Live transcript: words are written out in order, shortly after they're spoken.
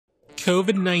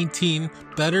COVID-19,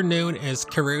 better known as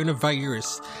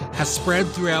coronavirus, has spread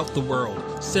throughout the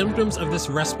world. Symptoms of this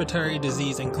respiratory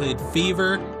disease include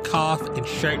fever, cough, and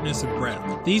shortness of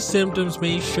breath. These symptoms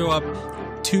may show up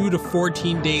 2 to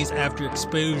 14 days after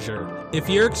exposure. If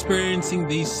you're experiencing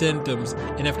these symptoms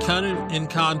and have come in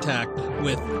contact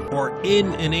with or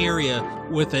in an area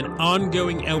with an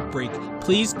ongoing outbreak,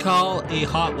 please call a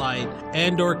hotline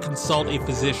and/or consult a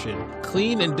physician.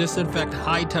 Clean and disinfect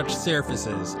high-touch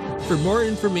surfaces. For more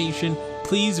information,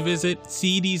 please visit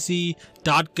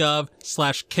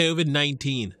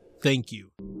cdc.gov/COVID-19. Thank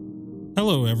you.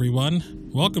 Hello, everyone.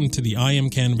 Welcome to the I Am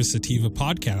Cannabis Sativa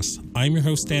podcast. I'm your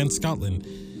host, Dan Scotland.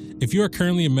 If you are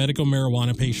currently a medical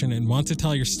marijuana patient and want to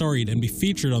tell your story and be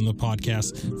featured on the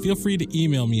podcast, feel free to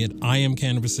email me at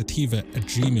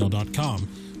iamcannabissativa@gmail.com.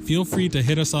 Feel free to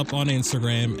hit us up on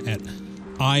Instagram at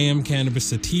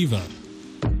iamcannabissativa.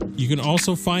 You can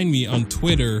also find me on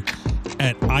Twitter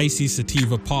at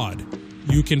ICSativaPod.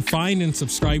 You can find and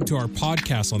subscribe to our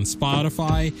podcast on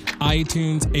Spotify,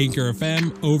 iTunes, Anchor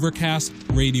FM, Overcast,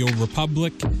 Radio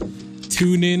Republic,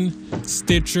 TuneIn,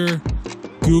 Stitcher,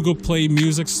 Google Play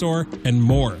Music Store, and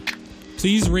more.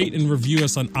 Please rate and review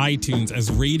us on iTunes,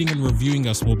 as rating and reviewing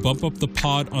us will bump up the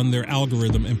pod on their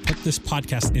algorithm and put this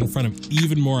podcast in front of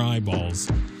even more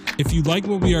eyeballs. If you like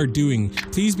what we are doing,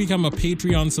 please become a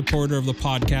Patreon supporter of the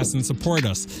podcast and support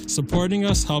us. Supporting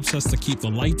us helps us to keep the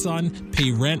lights on,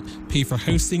 pay rent, pay for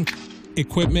hosting,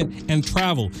 equipment, and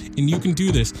travel. And you can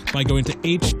do this by going to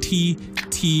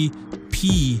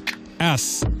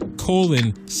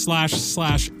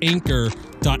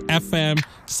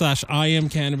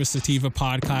https://anchor.fm/IamCannabisSativa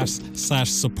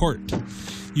podcast/support.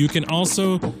 You can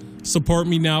also support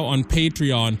me now on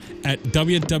Patreon at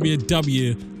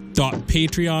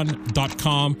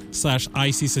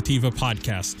www.patreon.com/ICSativa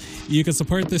podcast. You can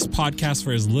support this podcast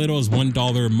for as little as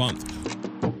 $1 a month.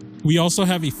 We also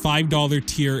have a $5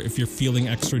 tier if you're feeling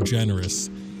extra generous.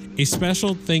 A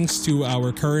special thanks to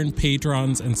our current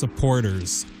patrons and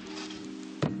supporters.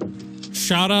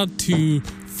 Shout out to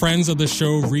friends of the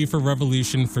show, Reefer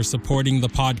Revolution, for supporting the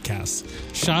podcast.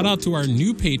 Shout out to our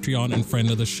new Patreon and friend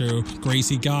of the show,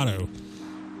 Gracie Gatto.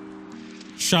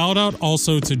 Shout out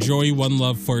also to Joey One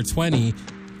Love 420,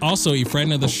 also a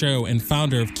friend of the show and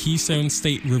founder of Keystone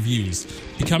State Reviews.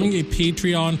 Becoming a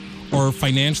Patreon or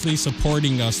financially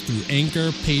supporting us through Anchor,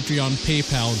 Patreon,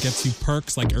 PayPal gets you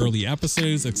perks like early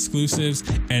episodes, exclusives,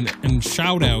 and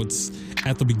shout outs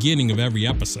at the beginning of every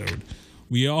episode.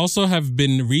 We also have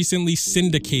been recently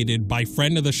syndicated by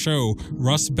friend of the show,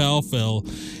 Russ Belfill,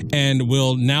 and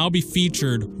will now be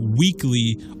featured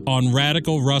weekly on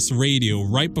Radical Russ Radio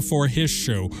right before his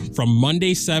show from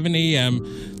Monday 7 a.m.,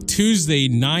 Tuesday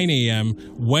 9 a.m.,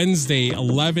 Wednesday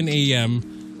 11 a.m.,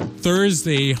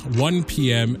 Thursday 1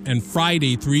 p.m., and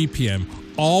Friday 3 p.m.,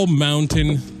 all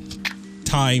mountain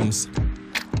times.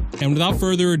 And without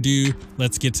further ado,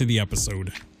 let's get to the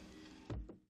episode.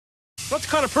 Not the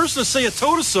kind of person to say I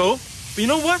told us so, but you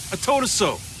know what? I told us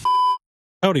so.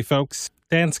 Howdy, folks.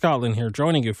 Dan Scotland here,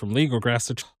 joining you from legal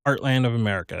grassroots heartland of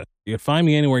America. You can find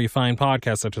me anywhere you find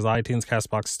podcasts such as iTunes,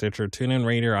 CastBox, Stitcher, TuneIn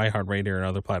Radio, iHeartRadio, and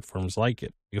other platforms like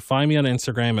it. You can find me on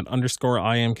Instagram at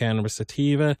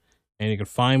 _IamCannabisSativa, and you can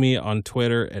find me on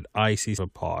Twitter at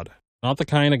ICSativaPod. Not the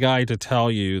kind of guy to tell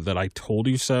you that I told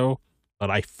you so, but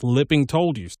I flipping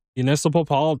told you so. Municipal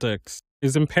politics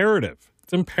is imperative.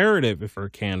 It's imperative if you're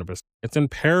cannabis. It's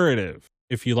imperative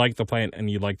if you like the plant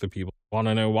and you like the people. Want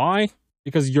to know why?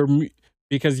 Because your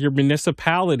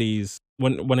municipalities,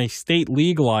 when a state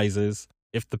legalizes,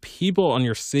 if the people on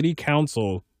your city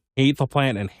council hate the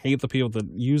plant and hate the people that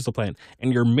use the plant,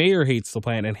 and your mayor hates the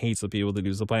plant and hates the people that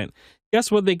use the plant, guess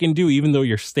what they can do? Even though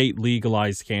your state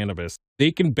legalized cannabis,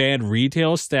 they can ban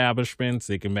retail establishments,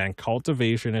 they can ban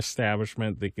cultivation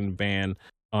establishment, they can ban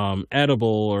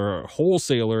edible or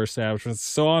wholesaler establishments,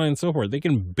 so on and so forth. They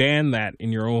can ban that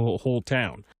in your whole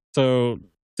town. So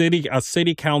a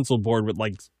city council board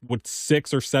with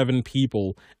 6 or 7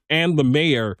 people and the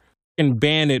mayor can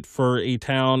ban it for a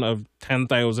town of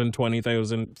 10,000,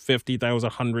 20,000, 50,000,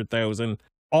 100,000.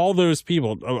 All those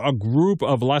people, a group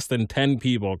of less than 10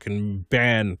 people can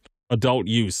ban adult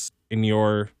use in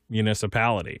your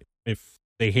municipality. If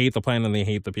they hate the plant and they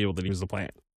hate the people that use the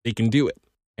plant, they can do it.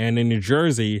 And in New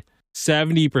Jersey,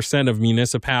 70% of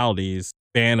municipalities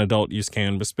ban adult use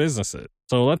cannabis businesses.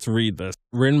 So let's read this.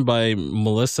 Written by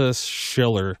Melissa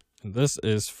Schiller. This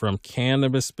is from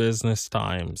Cannabis Business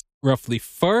Times. Roughly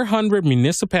 400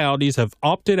 municipalities have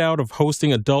opted out of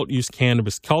hosting adult use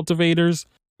cannabis cultivators,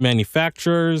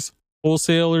 manufacturers,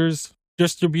 wholesalers,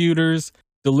 distributors,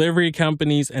 delivery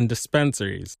companies, and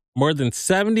dispensaries. More than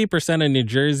 70% of New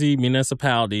Jersey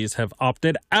municipalities have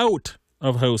opted out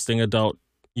of hosting adult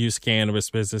use cannabis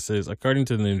businesses, according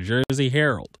to the New Jersey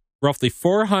Herald. Roughly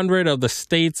 400 of the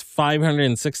state's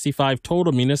 565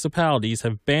 total municipalities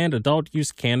have banned adult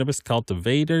use cannabis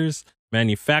cultivators,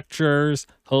 manufacturers,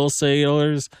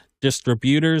 wholesalers,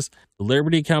 distributors,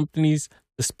 Liberty companies,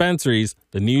 dispensaries,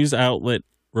 the news outlet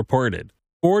reported.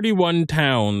 41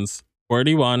 towns,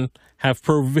 41, have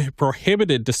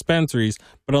prohibited dispensaries,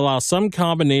 but allow some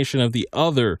combination of the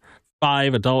other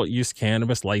 5 adult use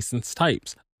cannabis license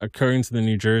types, according to the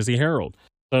New Jersey Herald.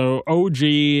 So OG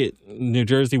New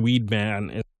Jersey weed man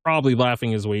is probably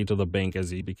laughing his way to the bank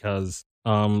because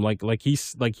like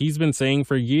he's been saying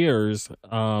for years,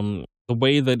 the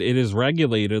way that it is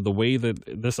regulated, the way that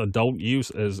this adult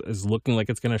use is looking like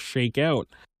it's going to shake out,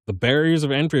 the barriers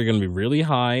of entry are going to be really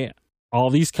high. All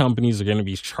these companies are going to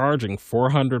be charging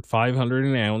 $400, $500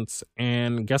 an ounce,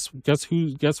 and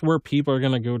guess where people are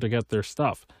going to go to get their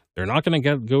stuff? They're not going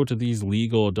to go to these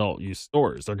legal adult use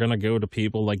stores. They're going to go to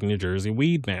people like New Jersey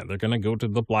Weed Man. They're going to go to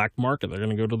the black market. They're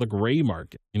going to go to the gray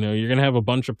market. You know, you're going to have a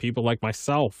bunch of people like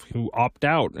myself who opt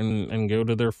out and go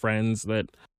to their friends that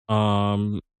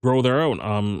grow their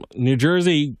own. New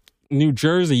Jersey,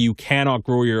 you cannot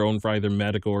grow your own for either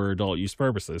medical or adult use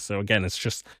purposes. So again, it's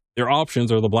just their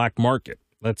options are the black market.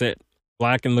 That's it.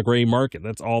 Black and the gray market.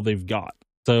 That's all they've got.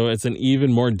 So it's an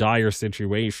even more dire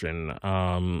situation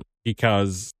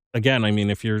because, again, I mean,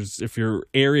 if your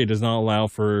area does not allow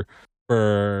for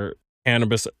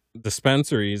cannabis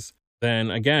dispensaries,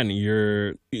 then again,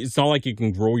 it's not like you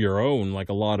can grow your own like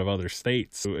a lot of other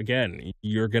states. So again,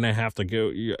 you're gonna have to go.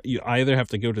 You either have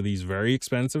to go to these very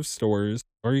expensive stores,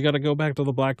 or you got to go back to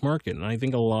the black market. And I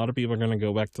think a lot of people are gonna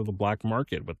go back to the black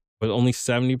market, but only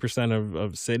 70%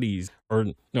 of cities, or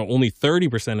no, only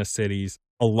 30% of cities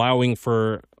allowing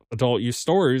for adult use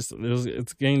stores.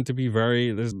 It's going to be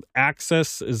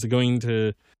access is going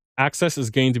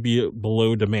to be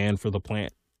below demand for the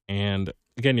plant. And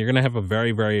again, you're going to have a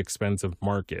very, very expensive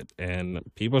market, and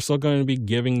people are still going to be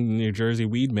giving New Jersey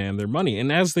Weed Man their money,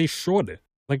 and as they should.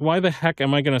 Like, why the heck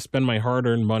am I going to spend my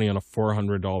hard-earned money on a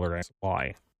 $400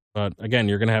 supply? But again,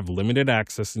 you're going to have limited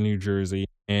access in New Jersey,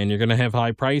 and you're going to have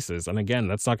high prices. And again,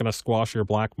 that's not going to squash your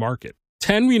black market.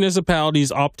 10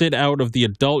 municipalities opted out of the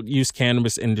adult use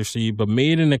cannabis industry, but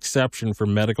made an exception for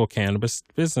medical cannabis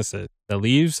businesses. That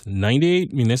leaves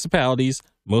 98 municipalities,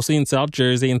 mostly in South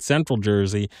Jersey and Central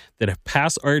Jersey, that have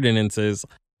passed ordinances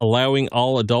allowing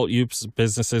all adult use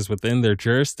businesses within their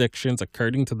jurisdictions,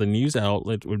 according to the news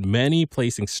outlet, with many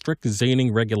placing strict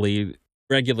zoning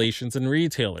regulations and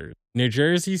retailers. New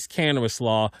Jersey's cannabis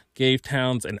law gave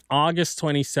towns an August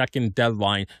 22nd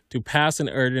deadline to pass an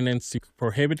ordinance to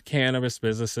prohibit cannabis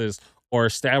businesses or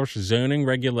establish zoning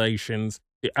regulations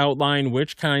to outline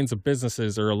which kinds of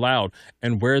businesses are allowed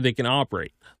and where they can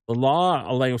operate. The law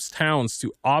allows towns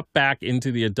to opt back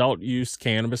into the adult use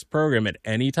cannabis program at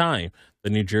any time, the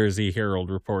New Jersey Herald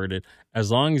reported,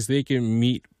 as long as they can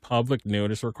meet public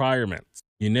notice requirements.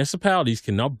 Municipalities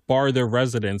cannot bar their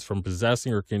residents from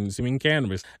possessing or consuming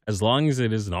cannabis as long as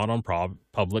it is not on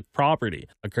public property,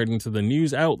 according to the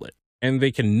news outlet. And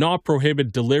they cannot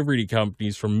prohibit delivery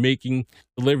companies from making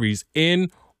deliveries in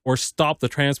or stop the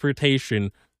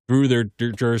transportation through their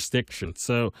jurisdiction.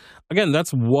 So, again,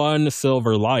 that's one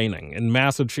silver lining. In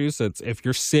Massachusetts, if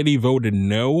your city voted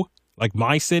no, like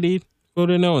my city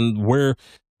voted no, and where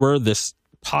this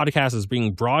podcast is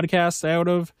being broadcast out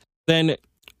of, then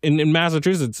in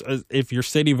Massachusetts, if your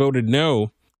city voted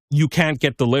no, you can't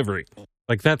get delivery.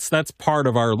 Like that's part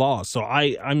of our law. So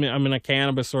I'm in a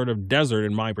cannabis sort of desert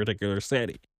in my particular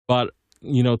city. But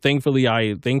you know, thankfully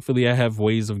I have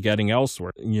ways of getting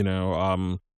elsewhere. You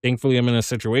know, thankfully I'm in a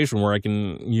situation where I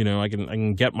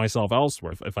can get myself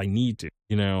elsewhere if I need to.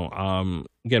 You know,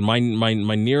 again,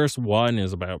 my nearest one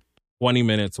is about 20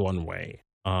 minutes one way.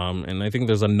 And I think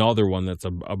there's another one that's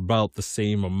about the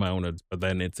same amount, but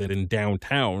then it's in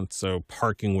downtown, so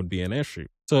parking would be an issue.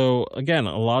 So again,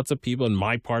 lots of people in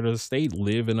my part of the state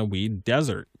live in a weed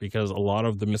desert because a lot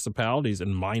of the municipalities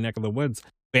in my neck of the woods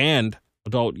banned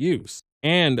adult use.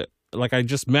 And like I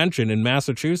just mentioned, in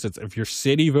Massachusetts, if your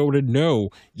city voted no,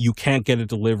 you can't get it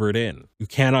delivered in. You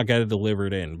cannot get it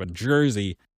delivered in. But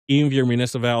Jersey, even if your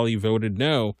municipality voted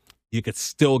no, you could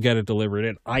still get it delivered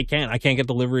in. I can't get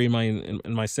delivery in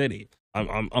my city.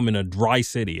 I'm in a dry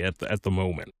city at the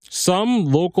moment. Some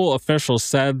local officials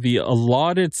said the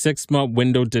allotted 6-month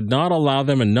window did not allow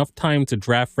them enough time to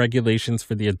draft regulations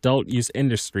for the adult use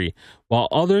industry, while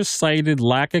others cited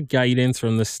lack of guidance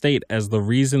from the state as the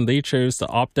reason they chose to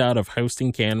opt out of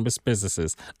hosting cannabis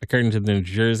businesses, according to the New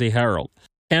Jersey Herald.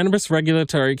 Cannabis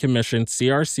Regulatory Commission,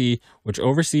 CRC, which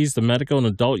oversees the medical and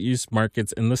adult use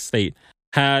markets in the state,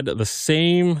 had the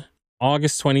same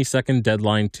August 22nd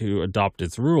deadline to adopt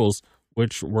its rules,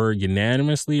 which were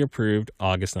unanimously approved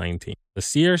August 19th. The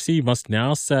CRC must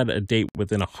now set a date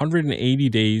within 180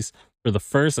 days for the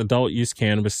first adult use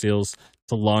cannabis sales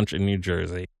to launch in New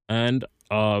Jersey. End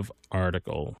of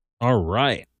article. All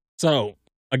right. So,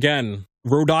 again,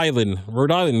 Rhode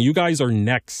Island, you guys are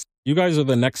next. You guys are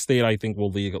the next state I think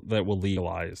will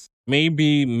legalize.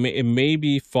 It may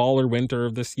be fall or winter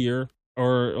of this year,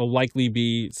 or it'll likely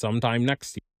be sometime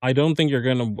next year. I don't think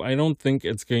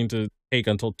it's going to take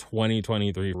until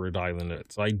 2023 Rhode Island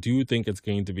it. So I do think it's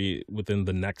going to be within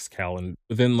the next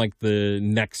within like the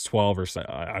next 12 or so.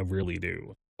 I really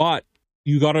do. But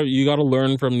you gotta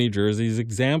learn from New Jersey's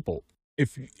example.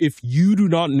 If you do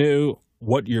not know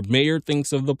what your mayor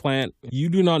thinks of the plant, you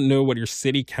do not know what your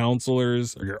city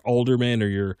councilors or your aldermen or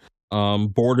your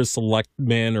board of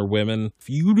selectmen or women, if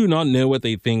you do not know what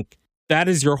they think, that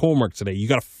is your homework today. You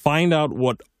got to find out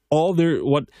what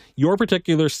your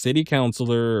particular city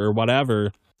councilor or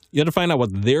whatever, you got to find out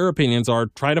what their opinions are.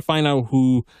 Try to find out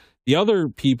who the other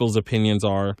people's opinions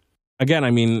are. Again, I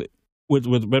mean,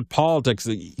 with politics,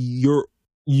 the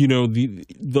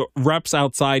reps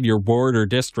outside your ward or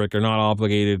district are not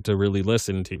obligated to really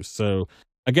listen to. So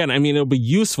again, I mean, it'll be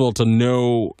useful to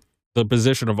know the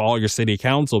position of all your city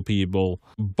council people,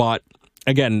 but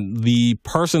again, the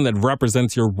person that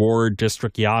represents your ward,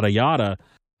 district, yada yada,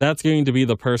 that's going to be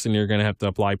the person you're going to have to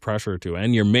apply pressure to,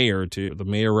 and your mayor too. The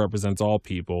mayor represents all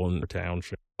people in the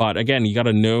township. But again, you got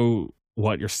to know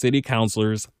what your city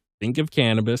councilors think of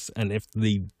cannabis, and if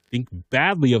they think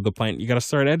badly of the plant, you got to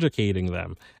start educating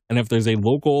them. And if there's a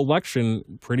local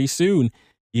election pretty soon,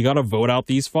 you got to vote out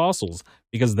these fossils,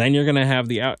 because then you're going to have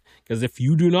because if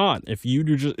you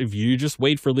just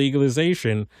wait for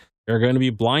legalization, you're going to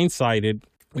be blindsided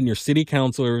when your city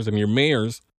councilors and your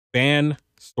mayors ban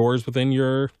stores within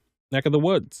your neck of the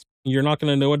woods. You're not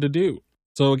going to know what to do.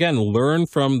 So again, learn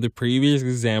from the previous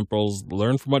examples.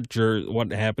 Learn from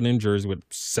what happened in Jersey with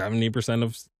 70%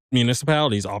 of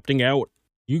municipalities opting out.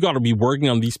 You got to be working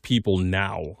on these people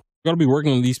now. You got to be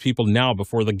working on these people now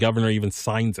before the governor even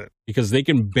signs it, because they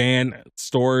can ban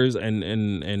stores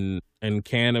and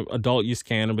adult use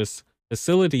cannabis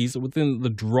facilities within the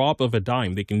drop of a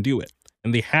dime. They can do it,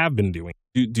 and they have been doing.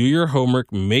 Do your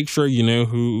homework. Make sure you know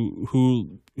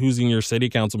who's in your city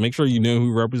council. Make sure you know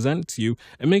who represents you,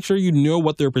 and make sure you know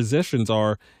what their positions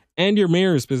are and your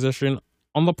mayor's position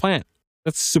on the plant.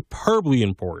 That's superbly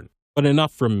important. But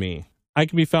enough from me. I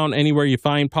can be found anywhere you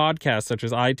find podcasts, such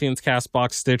as iTunes,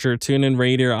 CastBox, Stitcher, TuneIn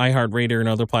Radio, iHeartRadio, and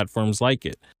other platforms like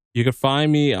it. You can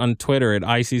find me on Twitter at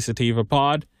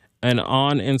ICSativaPod and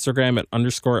on Instagram at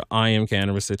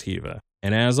 _IamCannabisSativa.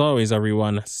 And as always,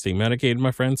 everyone, stay medicated,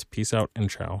 my friends. Peace out and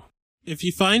ciao. If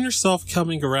you find yourself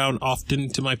coming around often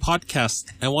to my podcast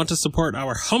and want to support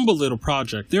our humble little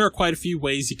project, there are quite a few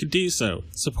ways you could do so.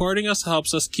 Supporting us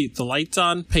helps us keep the lights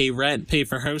on, pay rent, pay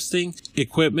for hosting,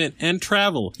 equipment, and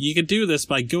travel. You can do this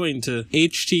by going to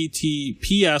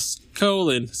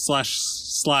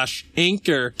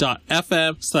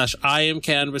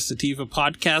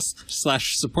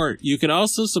https://anchor.fm/IamCannabisSativa/support. You can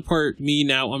also support me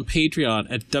now on Patreon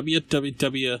at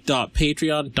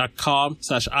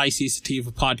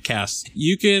www.patreon.com/ICSativapodcast.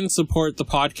 You can support the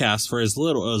podcast for as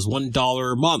little as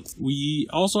 $1 a month. We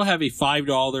also have a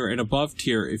 $5 and above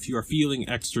tier if you are feeling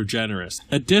extra generous.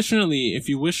 Additionally, if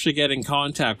you wish to get in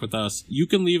contact with us, you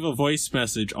can leave a voice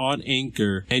message on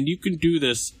Anchor, and you can do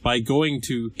this by going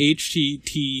to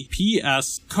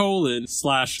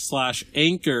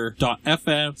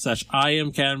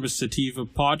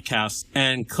https://anchor.fm/IamCannabisSativapodcast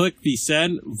and click the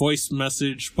send voice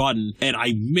message button, and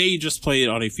I may just play it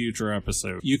on a future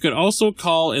episode. You can also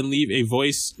call and leave a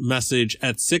voice message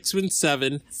at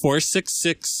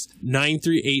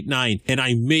 617-466-9389, and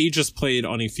I may just play it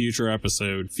on a future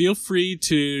episode. Feel free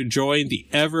to join the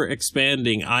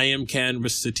ever-expanding I Am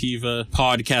Cannabis Sativa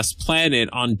podcast planet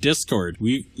on Discord.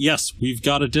 We've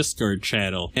got a Discord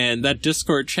channel, and that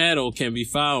Discord channel can be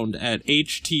found at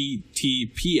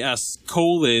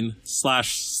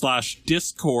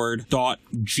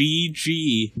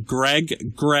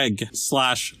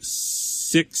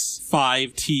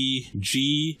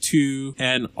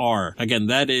Again,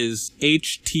 that is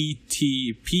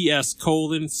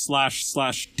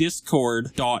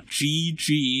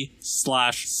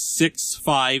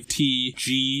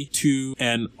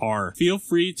https://discord.gg/65tg2nr. Feel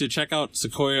free to check out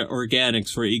Sequoia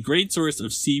Organics for a great source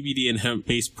of CBD and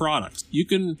hemp-based products. You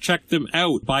can check them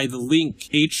out by the link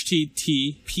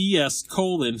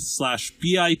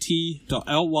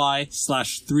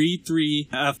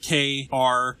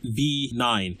https://bit.ly/33fkrv9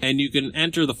 9. And you can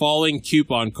enter the following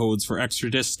coupon codes for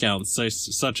extra discounts,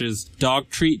 such as Dog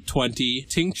Treat 20,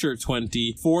 Tincture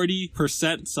 20,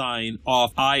 40% sign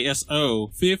off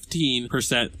ISO,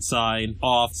 15% sign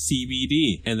off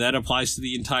CBD. And that applies to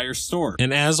the entire store.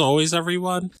 And as always,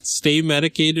 everyone, stay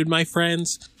medicated, my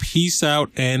friends. Peace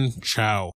out and ciao.